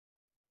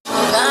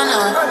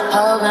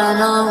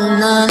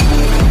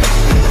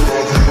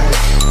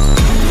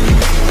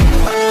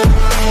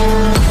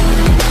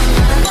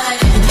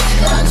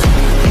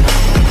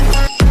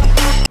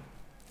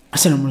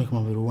Assalamualaikum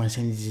everyone,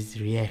 and this is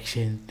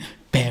reaction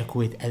back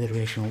with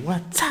adoration.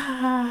 What's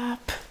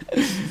up?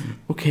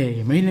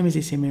 Okay, my name is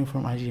Samir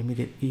from Algeria,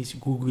 Middle East.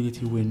 Google it,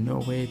 you will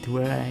know it.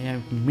 Where I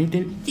am,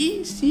 Middle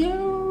East,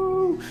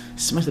 yo.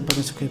 Smash the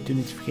button, subscribe to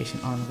notification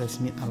on. That's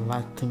mean a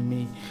lot to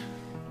me.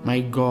 My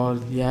goal,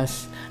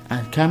 yes.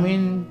 And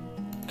coming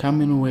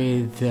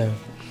with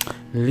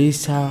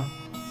LiSA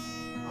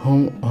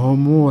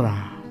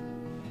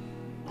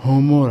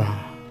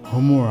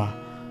homura,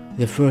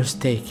 the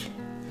first take.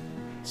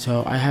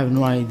 So I have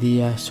no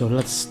idea, so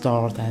let's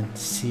start and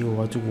see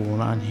what's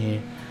going on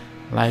here.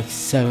 Like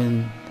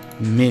 7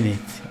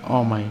 minutes,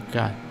 oh my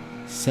god,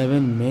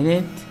 7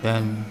 minutes,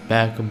 then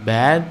back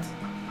bad.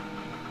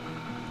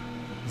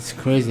 It's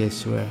crazy, I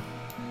swear.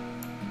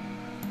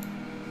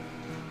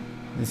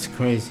 It's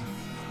crazy.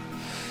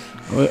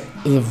 Wait,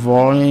 the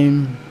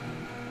volume,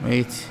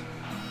 wait,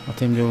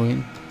 what I'm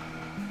doing,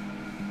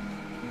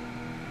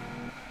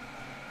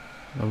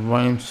 the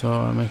volume, so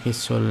I make it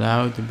so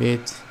loud a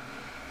bit.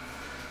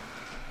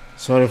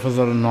 Sorry for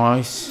the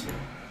noise.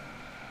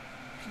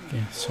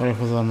 Okay, sorry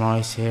for the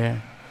noise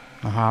here in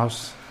the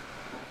house.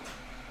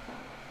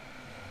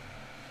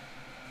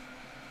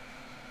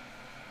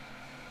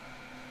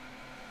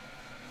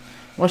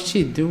 What's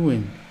she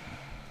doing?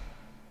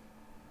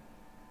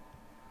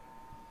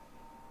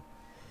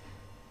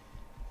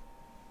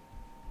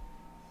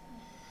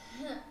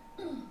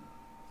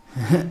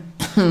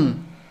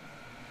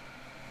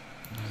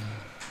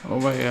 Oh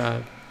my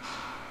god.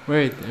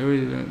 Wait, I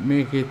will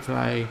make it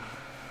like,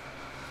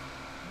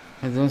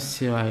 I don't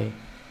see like,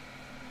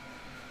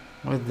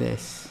 what's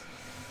this?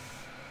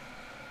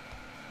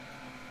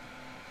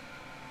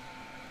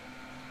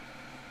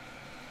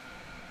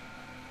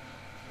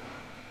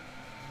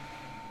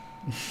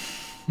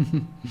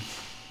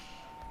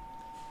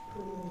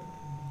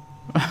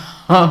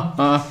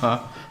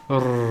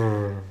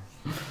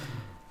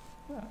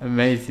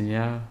 Amazing,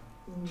 yeah.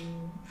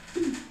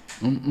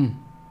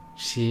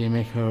 She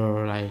make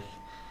her like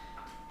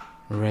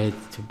ready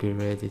to be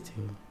ready to.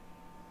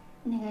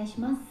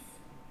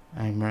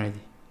 I'm ready.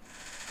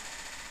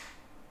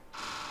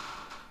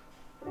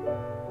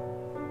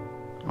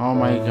 Oh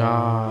my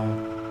god.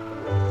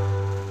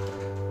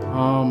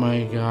 Oh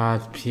my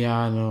god,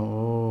 piano.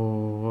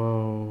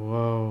 Oh,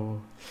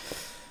 whoa.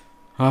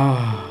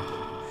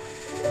 Ah,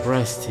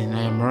 resting.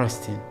 I am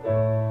resting.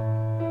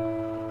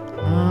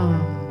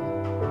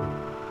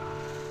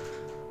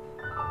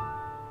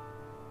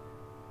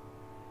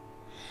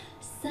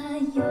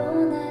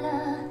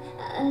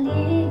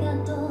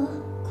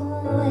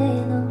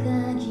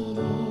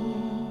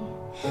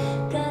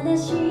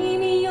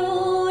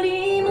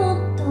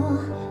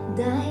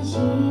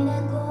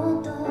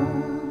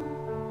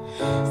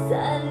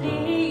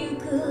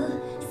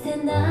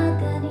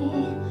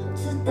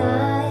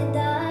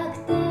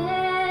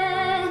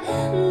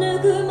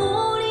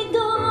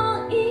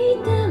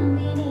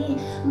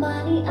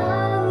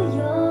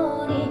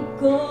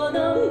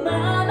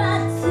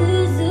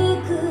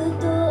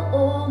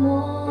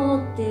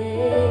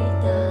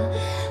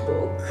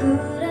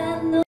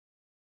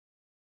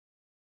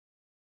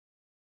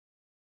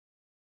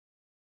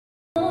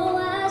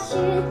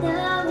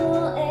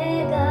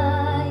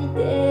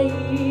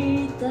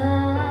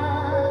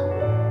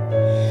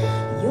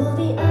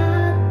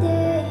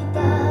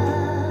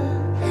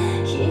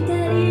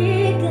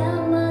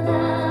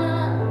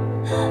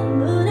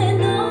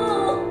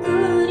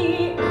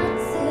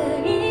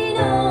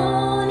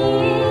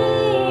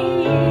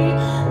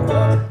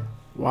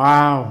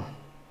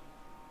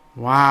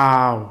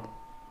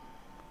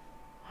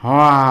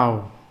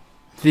 Wow,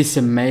 this is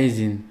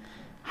amazing.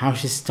 How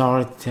she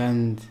started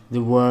and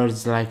the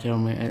words like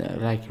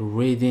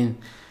reading.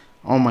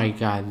 Oh my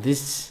god,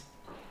 this,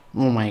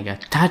 oh my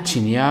god,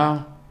 touching,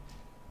 yeah,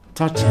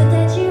 touching.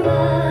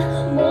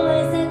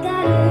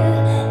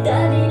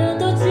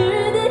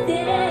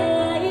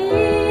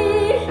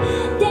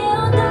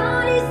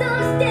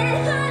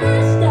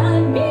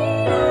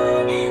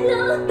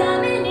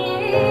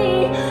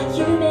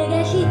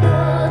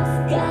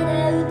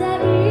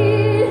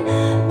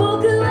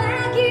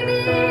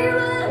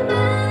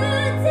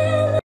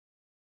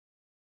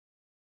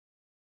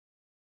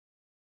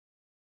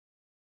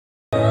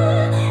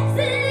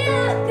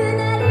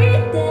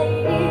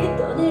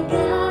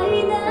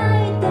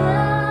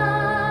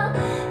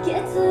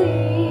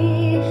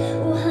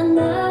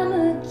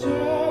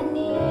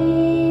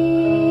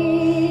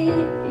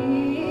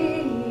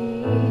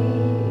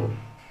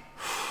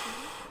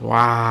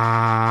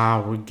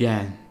 Wow,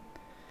 again.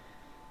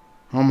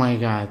 Oh my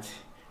god.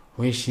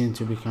 Wishing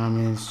to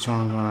become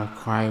strong, gonna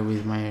cry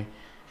with my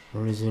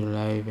result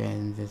life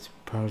and that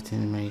part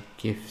in my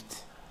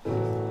gift.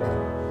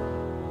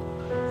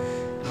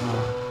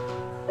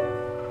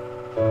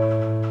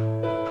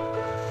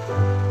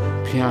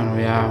 Piano,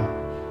 yeah.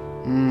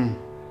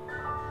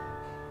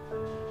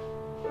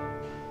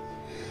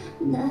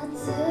 懐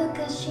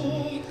かし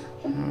い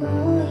思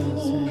い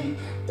に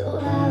とらわ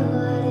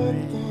れ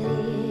た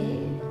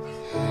り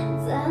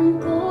残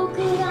酷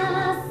な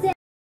世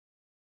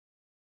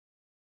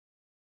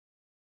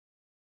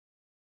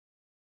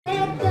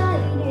界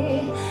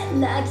に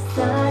泣き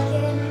叫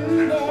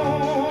んで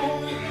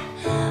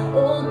大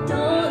人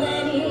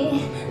に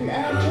な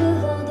る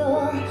ほど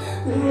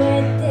増え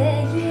て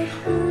ゆ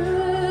く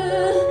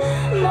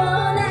もう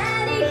何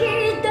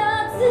一つ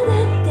だ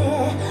って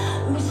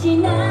失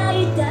い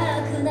た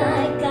くな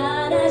い悲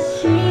し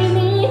み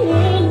に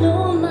飲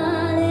ま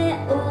れ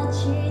落ち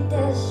て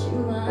し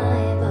ま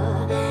えば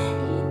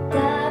痛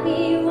み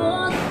を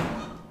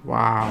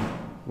Wow,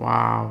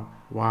 wow,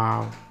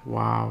 wow,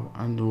 wow,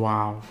 and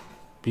wow.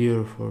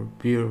 Beautiful,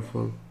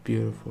 beautiful,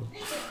 beautiful.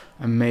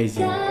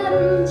 Amazing.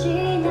 感じ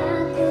な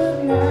く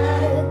な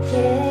るけ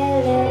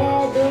れ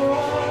ど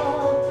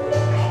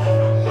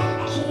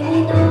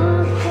君の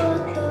言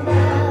葉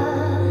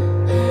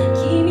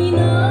君の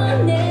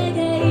願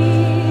い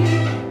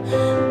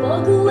僕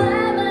は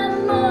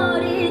守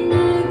り抜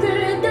く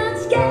と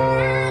誓った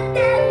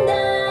んだ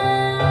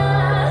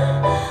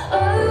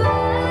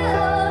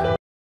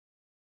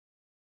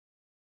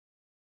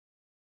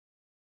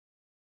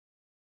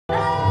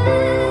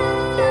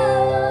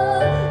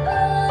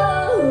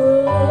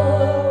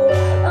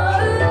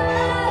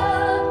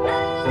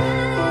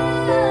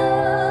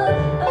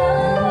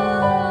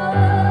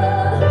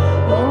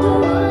Oh,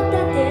 oh,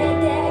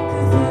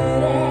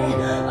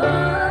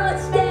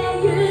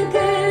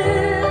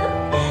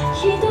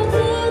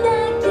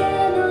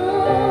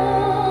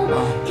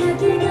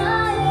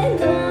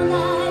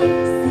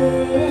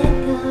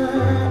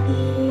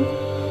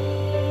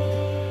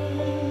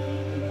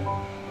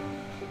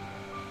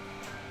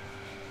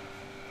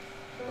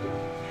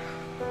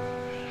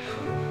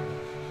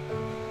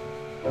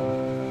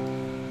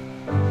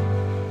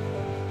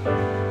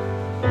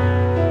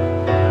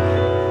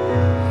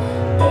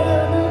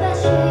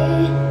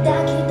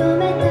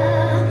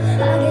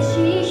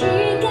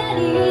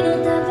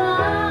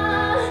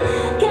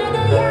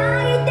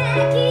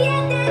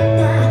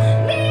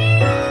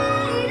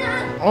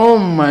 Oh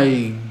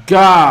my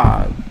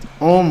god.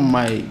 Oh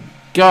my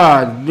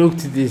god. Look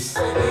at this.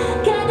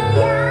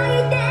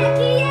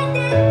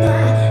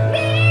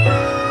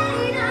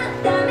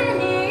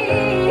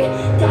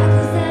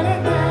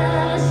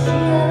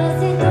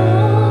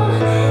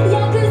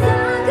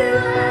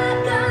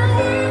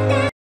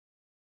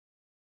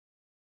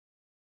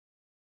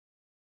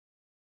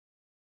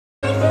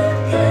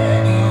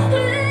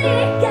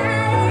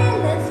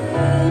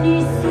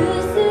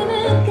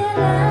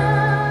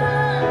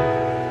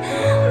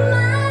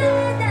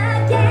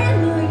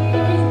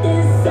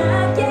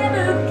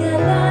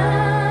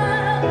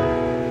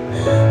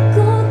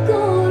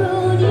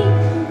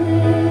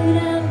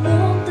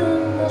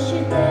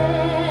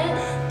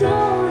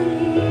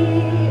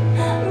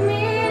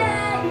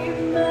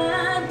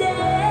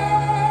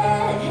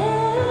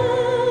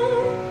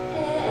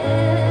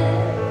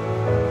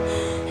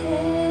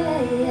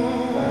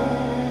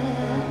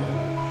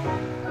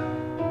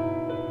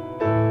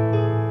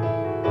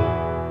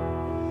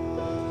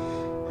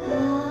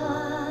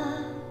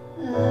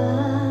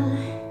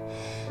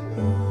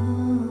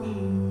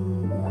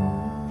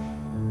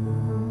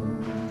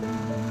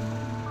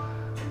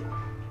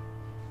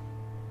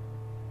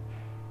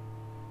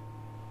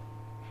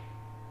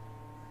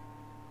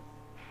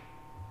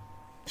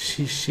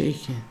 She's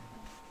shaking.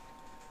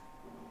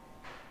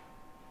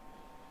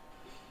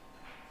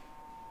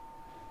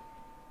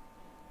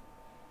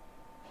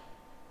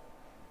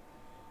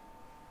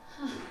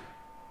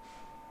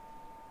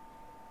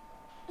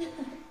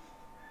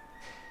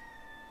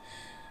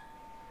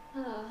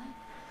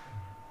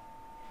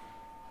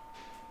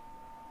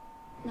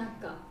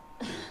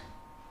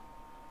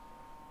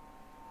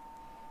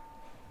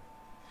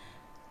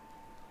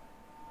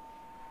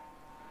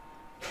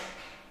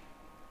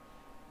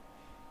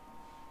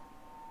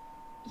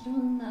いろ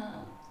ん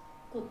な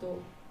ことを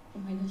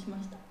思い出しま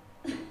した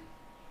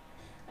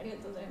ありが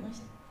とうございま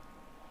し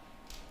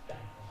た。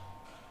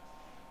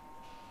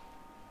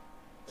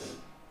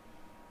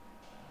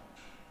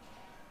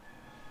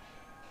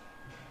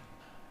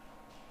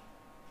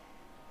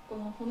こ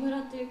の「ホム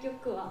ラ」という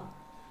曲は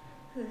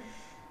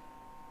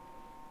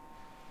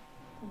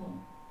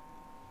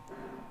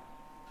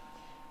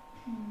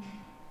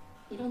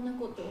いろんな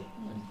ことを乗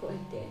り越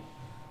えて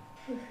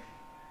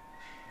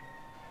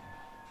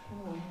な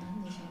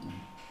んでしょうね、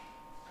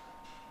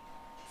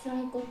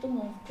辛いこと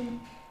も含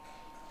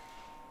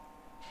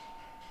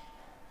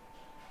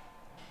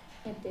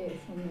めて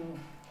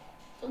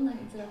どんなに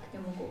辛くて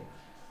も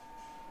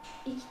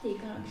生きてい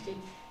かなくちゃい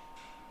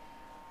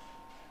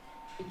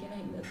けない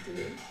んだって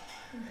いう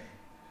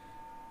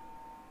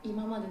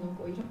今までの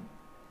い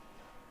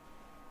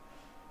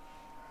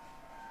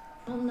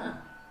ろん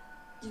な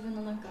自分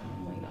の中の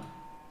思いが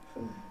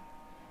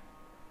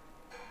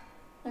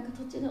なんか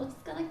途中で落ち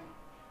着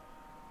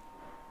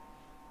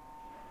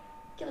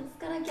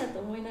かなきゃと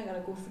思いながら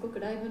すごく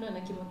ライブのよう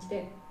な気持ち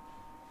で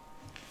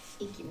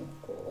息も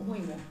思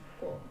いも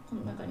こ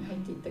の中に入っ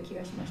ていった気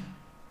がしました。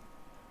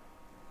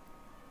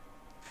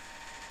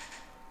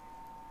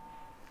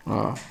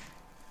Wow.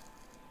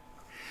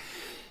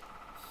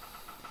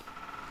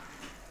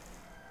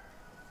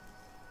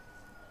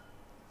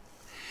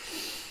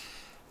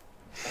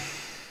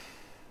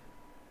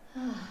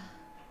 Ah.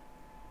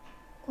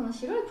 この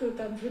白い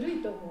空間ずる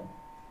いと思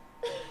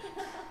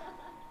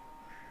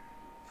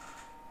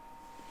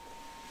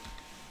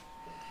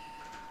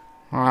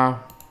う。Wow.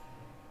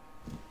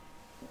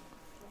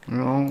 You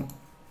know,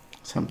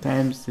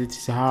 sometimes it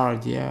is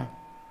hard, yeah,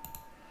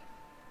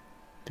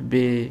 to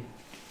be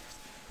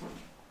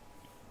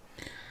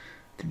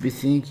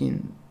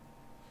thinking,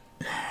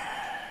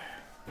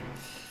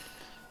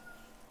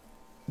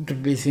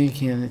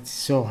 it's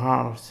so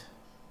hard.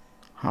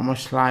 How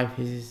much life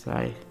is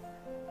like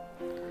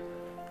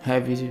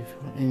heavy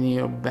in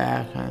your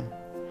back and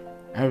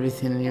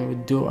everything you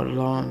would do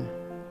alone.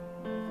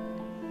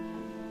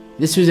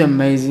 This was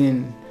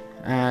amazing,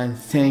 and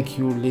thank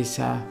you,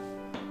 LiSA.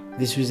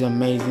 This was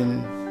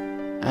amazing,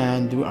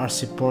 and we are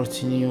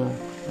supporting you,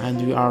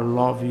 and we are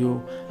love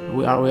you.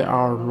 We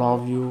are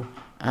love you,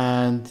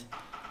 and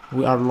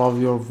we are love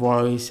your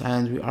voice,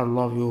 and we are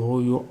love you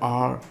who you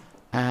are,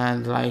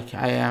 and like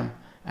I am.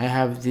 I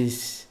have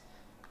this,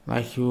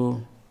 like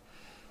you,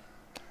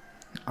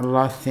 a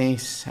lot of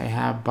things I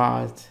have,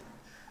 but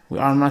we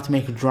are not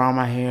making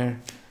drama here.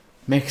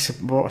 Make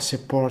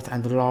support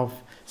and love.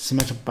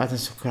 Smash the button,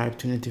 subscribe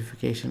to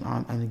notification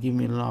on, and give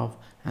me love,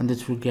 and don't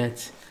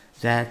forget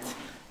that.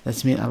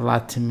 That's mean a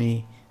lot to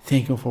me.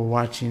 Thank you for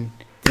watching,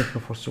 thank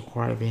you for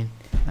subscribing,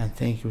 and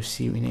thank you.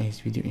 See you in the next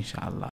video, inshallah.